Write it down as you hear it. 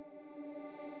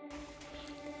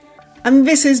And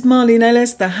this is Marlene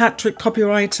Ellis, the Hat Trick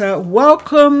Copywriter.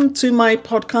 Welcome to my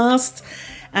podcast.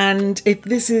 And if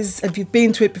you've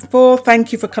been to it before,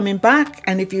 thank you for coming back.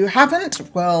 And if you haven't,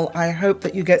 well, I hope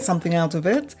that you get something out of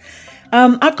it.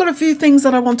 I've got a few things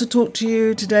that I want to talk to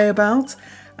you today about.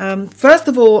 First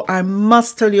of all, I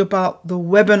must tell you about the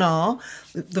webinar.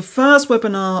 The first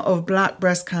webinar of Black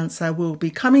Breast Cancer will be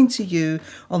coming to you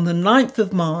on the 9th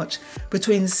of March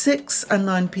between 6 and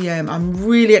 9 p.m. I'm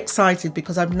really excited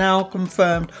because I've now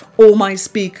confirmed all my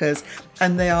speakers,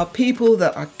 and they are people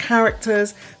that are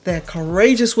characters, they're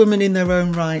courageous women in their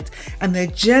own right, and they're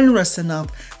generous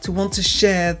enough to want to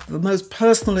share the most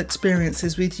personal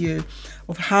experiences with you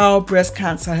of how breast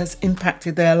cancer has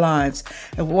impacted their lives.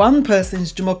 And one person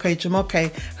is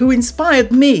Jumoke, who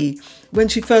inspired me when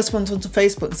she first went onto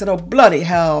Facebook and said, oh, bloody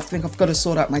hell, I think I've got to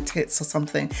sort out my tits or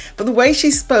something. But the way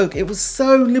she spoke, it was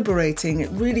so liberating. It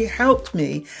really helped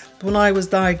me when I was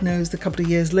diagnosed a couple of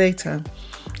years later.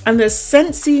 And there's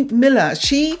Sensi Miller.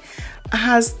 She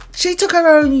took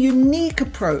her own unique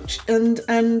approach, and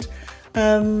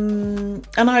I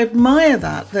admire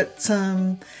that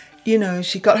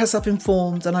she got herself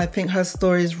informed, and I think her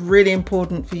story is really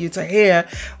important for you to hear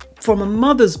from a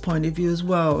mother's point of view as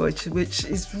well, which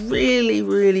is really,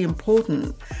 really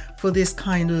important for this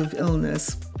kind of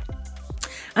illness.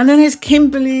 And then there's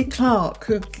Kimberly Clark,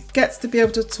 who gets to be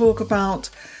able to talk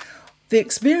about the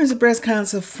experience of breast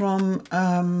cancer from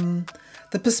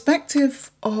the perspective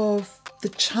of the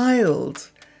child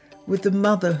with the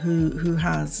mother who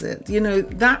has it.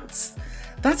 That's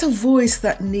a voice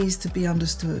that needs to be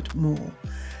understood more.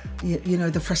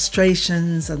 The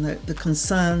frustrations and the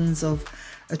concerns of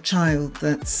a child.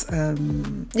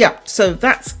 So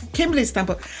that's Kimberly's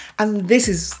standpoint. And this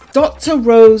is Dr.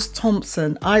 Rose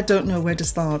Thompson. I don't know where to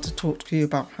start to talk to you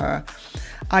about her.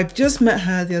 I've just met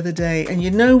her the other day, and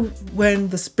when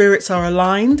the spirits are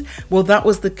aligned, well, that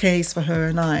was the case for her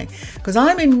and I, because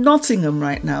I'm in Nottingham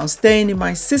right now, staying in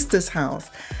my sister's house,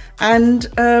 and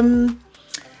I've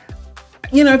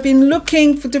been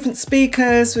looking for different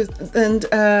speakers,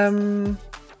 and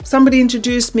somebody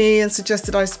introduced me and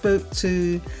suggested I spoke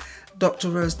to Dr.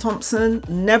 Rose Thompson.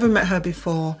 Never met her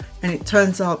before, and it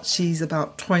turns out she's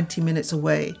about 20 minutes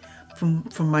away from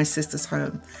my sister's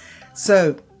home.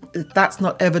 So that's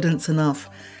not evidence enough.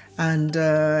 And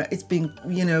it's been,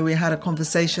 we had a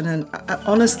conversation, and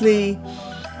honestly,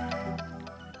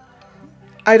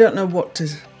 I don't know what to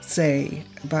say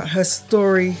about her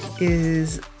story.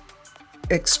 Is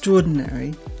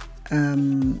extraordinary,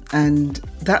 and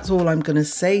that's all I'm going to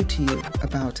say to you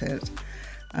about it.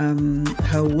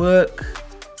 Her work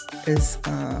is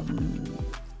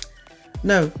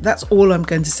that's all I'm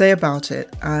going to say about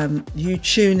it. You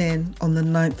tune in on the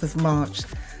 9th of March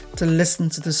to listen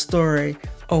to the story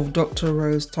of Dr.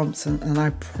 Rose Thompson, and I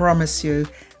promise you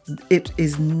it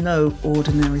is no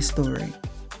ordinary story.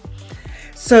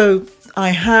 So I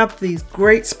have these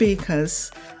great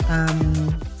speakers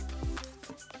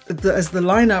as the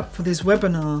lineup for this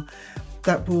webinar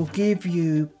that will give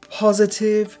you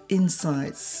positive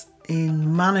insights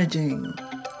in managing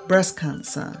breast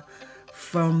cancer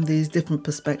from these different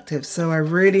perspectives. So I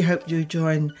really hope you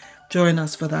join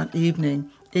us for that evening.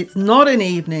 It's not an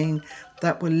evening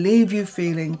that will leave you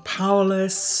feeling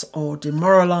powerless or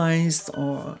demoralized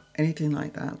or anything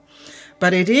like that.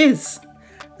 But it is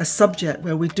a subject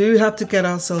where we do have to get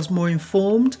ourselves more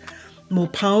informed, more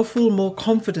powerful, more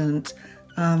confident,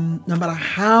 no matter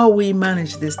how we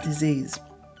manage this disease.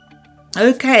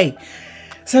 Okay,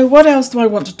 so what else do I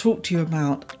want to talk to you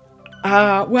about?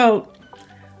 Well,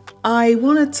 I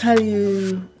want to tell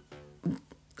you,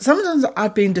 sometimes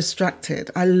I've been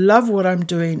distracted. I love what I'm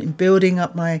doing in building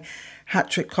up my Hat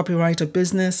Trick Copywriter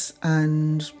business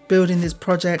and building this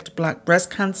project, Black Breast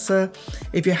Cancer.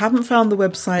 If you haven't found the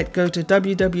website, go to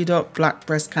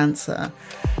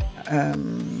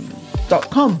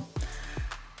www.blackbreastcancer.com.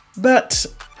 But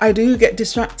I do get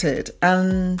distracted,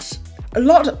 and a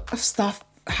lot of stuff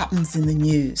happens in the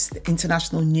news, the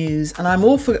international news, and I'm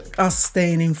all for us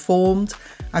staying informed.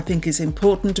 I think it's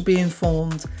important to be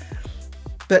informed,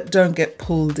 but don't get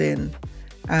pulled in.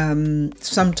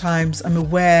 Sometimes I'm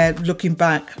aware, looking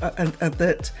back at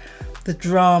that, the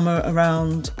drama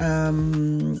around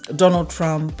Donald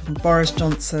Trump and Boris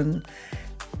Johnson.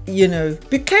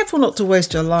 Be careful not to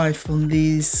waste your life on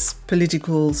these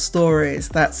political stories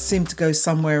that seem to go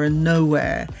somewhere and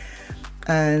nowhere.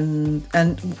 And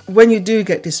when you do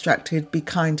get distracted, be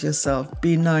kind to yourself,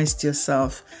 be nice to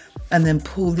yourself, and then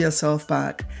pull yourself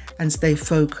back and stay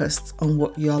focused on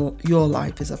what your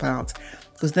life is about,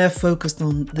 because they're focused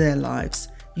on their lives.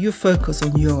 You focus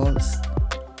on yours.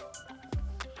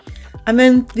 And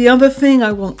then the other thing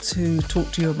I want to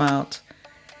talk to you about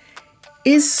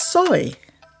is soy.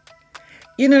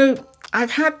 You know,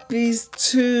 I've had these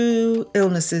two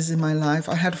illnesses in my life.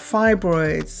 I had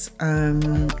fibroids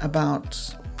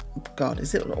about,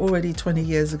 is it already 20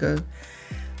 years ago?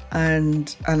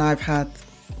 And I've had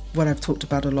what I've talked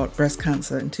about a lot, breast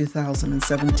cancer in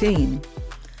 2017.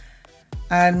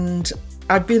 And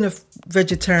I've been a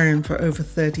vegetarian for over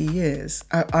 30 years.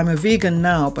 I'm a vegan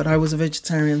now, but I was a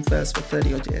vegetarian first for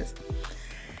 30 odd years.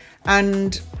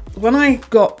 And when I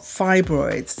got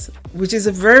fibroids, which is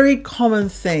a very common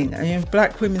thing, I mean,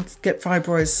 black women get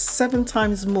fibroids 7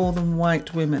 times more than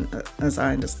white women, as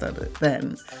I understood it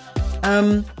then.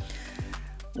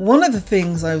 One of the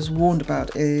things I was warned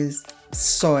about is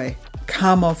soy,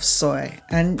 come off soy.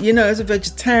 And, you know, as a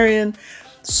vegetarian,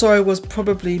 soy was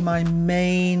probably my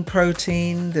main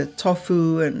protein, the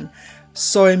tofu and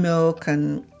soy milk.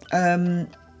 And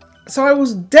so I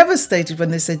was devastated when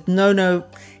they said, no,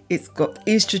 it's got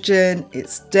estrogen,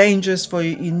 it's dangerous for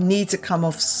you, you need to come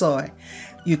off soy.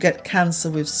 You get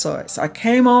cancer with soy. So I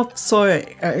came off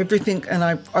soy, everything, and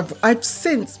I've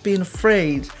since been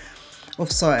afraid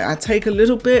of soy. I take a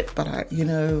little bit, but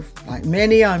like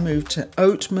many, I moved to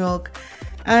oat milk,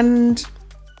 and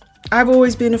I've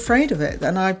always been afraid of it,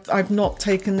 and I've not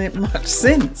taken it much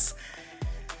since.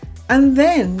 And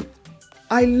then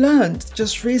I learned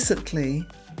just recently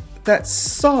that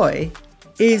soy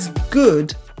is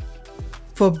good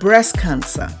for breast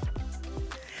cancer.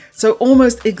 So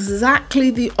almost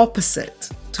exactly the opposite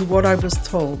to what I was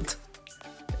told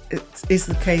is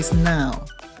the case now.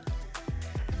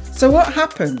 So what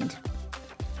happened?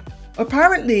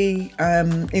 Apparently,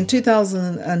 in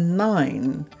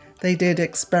 2009, they did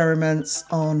experiments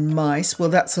on mice. Well,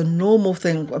 that's a normal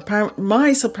thing.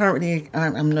 Mice, apparently,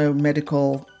 I'm no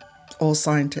medical or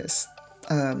scientist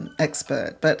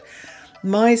expert, but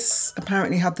mice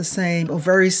apparently have the same or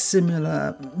very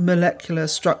similar molecular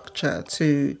structure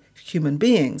to human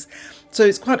beings. So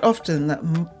it's quite often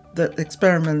that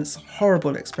experiments,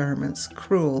 horrible experiments,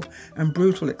 cruel and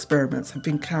brutal experiments have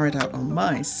been carried out on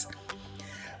mice.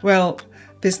 Well,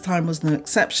 this time was no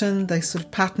exception. They sort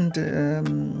of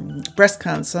patterned breast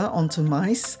cancer onto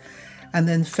mice and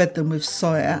then fed them with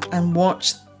soya and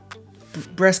watched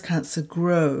breast cancer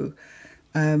grow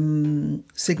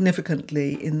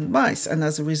significantly in mice. And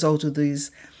as a result of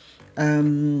these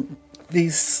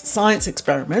science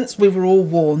experiments, we were all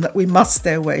warned that we must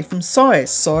stay away from soy.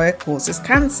 Soy causes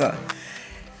cancer.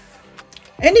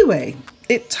 Anyway,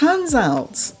 it turns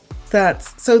out that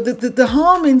the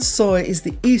harm in soy is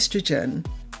the estrogen,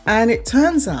 and it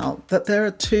turns out that there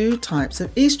are 2 types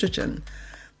of estrogen.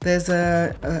 There's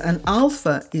an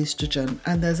alpha estrogen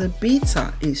and there's a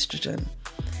beta estrogen.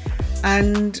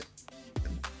 And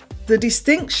the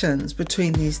distinctions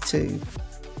between these two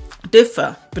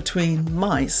differ between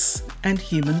mice and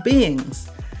human beings.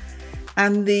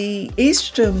 And the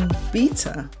estrogen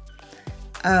beta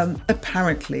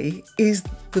apparently is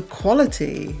the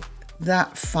quality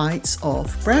that fights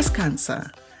off breast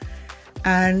cancer.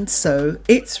 And so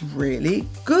it's really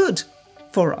good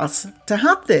for us to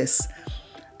have this.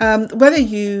 Whether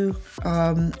you,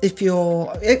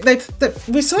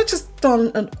 research has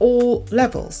done at all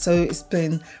levels. So it's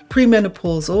been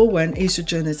premenopausal when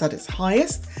estrogen is at its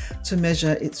highest to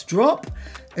measure its drop.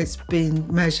 It's been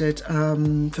measured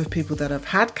for people that have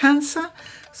had cancer,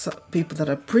 so people that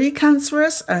are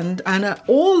precancerous, and at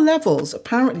all levels,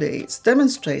 apparently it's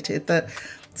demonstrated that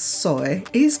soy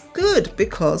is good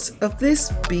because of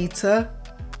this beta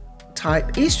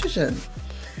type estrogen.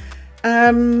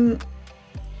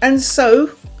 And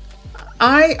so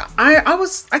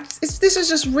this is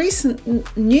just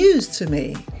recent news to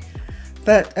me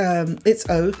that it's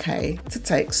okay to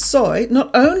take soy. Not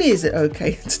only is it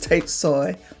okay to take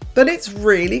soy, but it's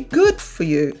really good for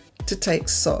you to take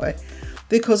soy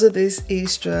because of this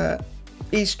estrogen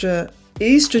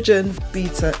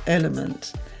beta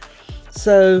element.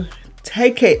 So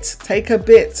take a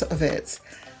bit of it,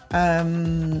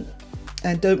 and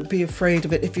don't be afraid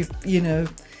of it.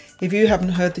 If you haven't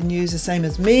heard the news the same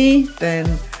as me,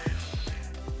 then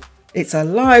it's a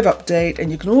live update and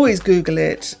you can always Google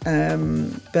it.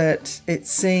 But it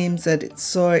seems that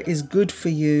soy is good for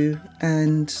you,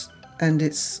 and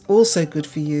it's also good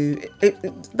for you.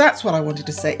 That's what I wanted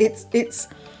to say. It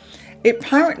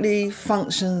apparently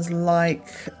functions like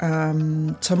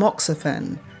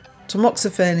tamoxifen.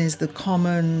 Tamoxifen is the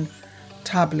common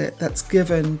tablet that's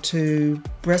given to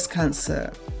breast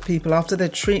cancer people after their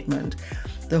treatment,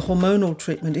 the hormonal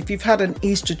treatment. If you've had an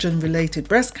estrogen-related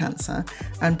breast cancer,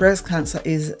 and breast cancer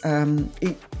is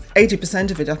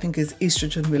 80% of it, I think, is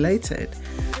estrogen-related,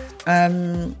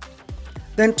 then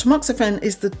then tamoxifen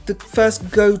is the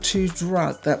first go-to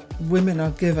drug that women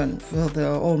are given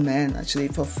or men actually,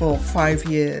 for 4 or 5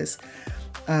 years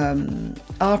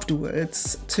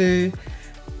afterwards to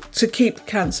keep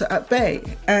cancer at bay.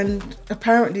 And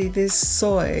apparently this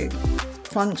soy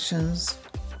functions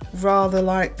rather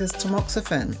like this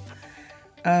tamoxifen.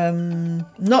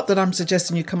 Not that I'm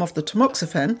suggesting you come off the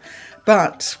tamoxifen,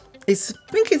 but I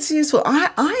think it's useful.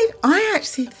 I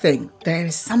actually think there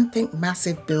is something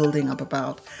massive building up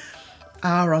about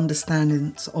our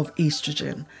understandings of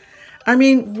estrogen. I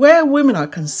mean, where women are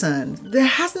concerned, there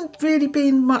hasn't really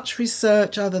been much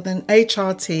research other than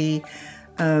HRT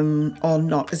or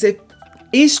not, as if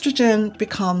estrogen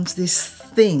becomes this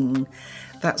thing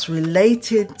that's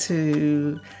related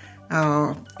to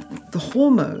the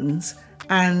hormones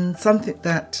and something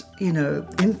that,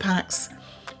 impacts,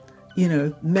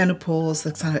 menopause,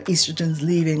 the kind of estrogen's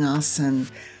leaving us, and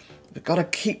we've got to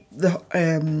keep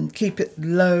it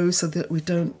low so that we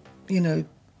don't,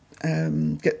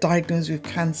 get diagnosed with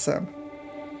cancer.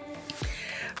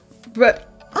 But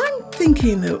I'm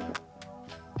thinking that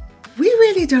we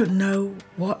really don't know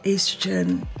what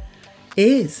estrogen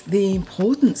is, the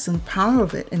importance and power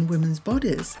of it in women's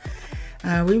bodies.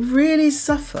 We really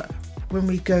suffer when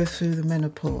we go through the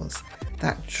menopause.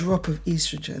 That drop of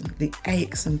estrogen, the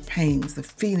aches and pains, the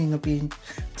feeling of being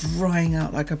drying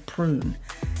out like a prune.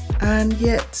 And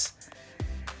yet,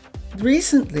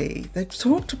 recently, they've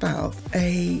talked about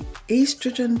a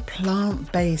estrogen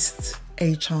plant-based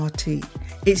HRT.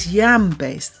 It's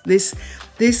yam-based. This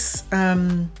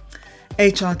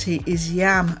HRT is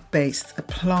yam-based, a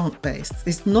plant-based.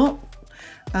 It's not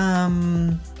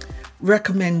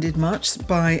recommended much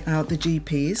by the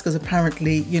GPs because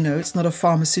apparently, it's not a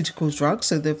pharmaceutical drug,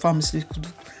 so the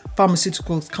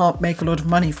pharmaceuticals can't make a lot of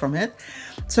money from it.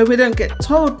 So we don't get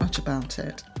told much about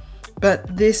it.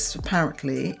 But this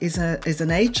apparently is an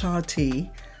HRT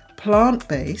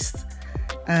plant-based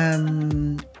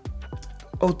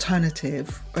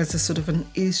alternative as a sort of an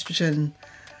estrogen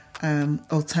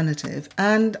alternative.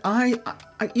 And I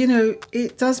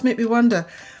it does make me wonder.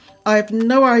 I have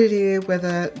no idea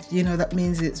whether, that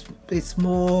means it's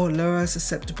lower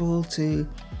susceptible to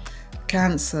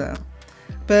cancer,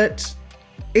 but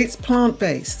it's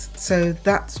plant-based, so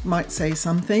that might say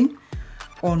something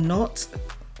or not.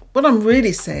 What I'm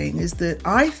really saying is that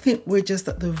I think we're just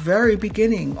at the very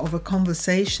beginning of a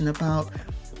conversation about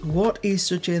what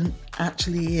estrogen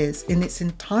actually is in its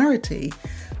entirety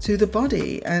to the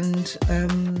body, and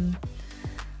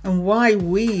why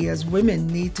we as women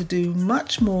need to do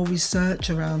much more research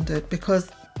around it,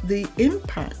 because the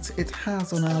impact it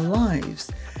has on our lives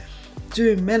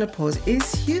during menopause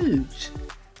is huge.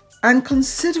 And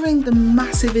considering the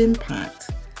massive impact,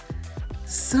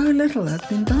 so little has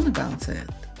been done about it.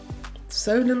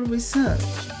 So little research,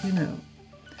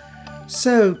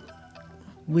 So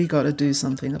we got to do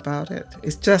something about it.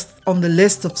 It's just on the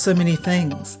list of so many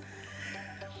things.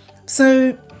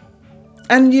 So,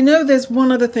 and there's one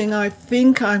other thing I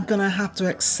think I'm going to have to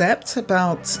accept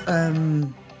about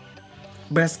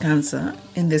breast cancer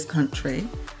in this country.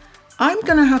 I'm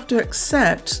going to have to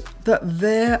accept that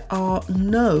there are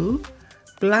no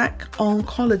black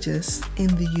oncologists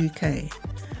in the UK.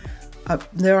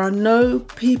 There are no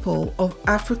people of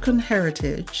African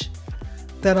heritage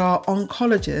that are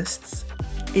oncologists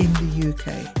in the UK.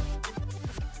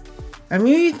 And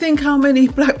when you think how many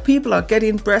black people are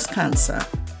getting breast cancer,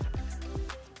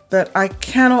 but I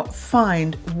cannot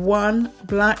find one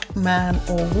black man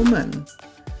or woman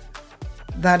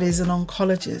that is an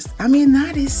oncologist. I mean,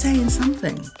 that is saying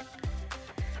something.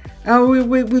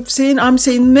 I'm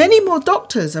seeing many more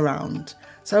doctors around.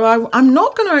 So I'm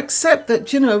not going to accept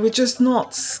that, we're just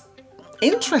not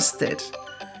interested.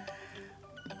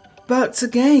 But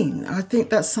again, I think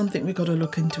that's something we've got to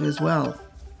look into as well.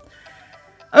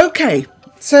 Okay,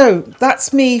 so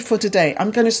that's me for today.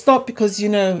 I'm going to stop because,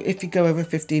 if you go over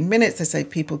 15 minutes, they say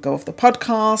people go off the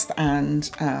podcast, and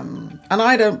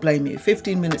I don't blame you.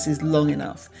 15 minutes is long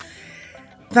enough.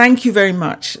 Thank you very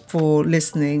much for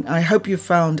listening. I hope you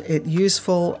found it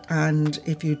useful. And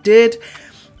if you did,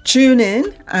 tune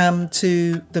in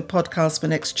to the podcast for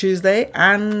next Tuesday,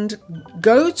 and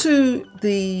go to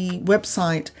the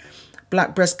website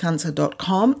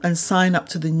blackbreastcancer.com and sign up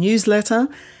to the newsletter.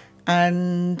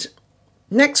 And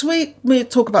next week, we'll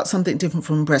talk about something different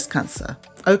from breast cancer.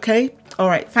 Okay? All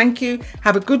right. Thank you.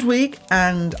 Have a good week,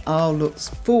 and I'll look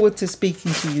forward to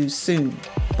speaking to you soon.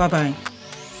 Bye-bye.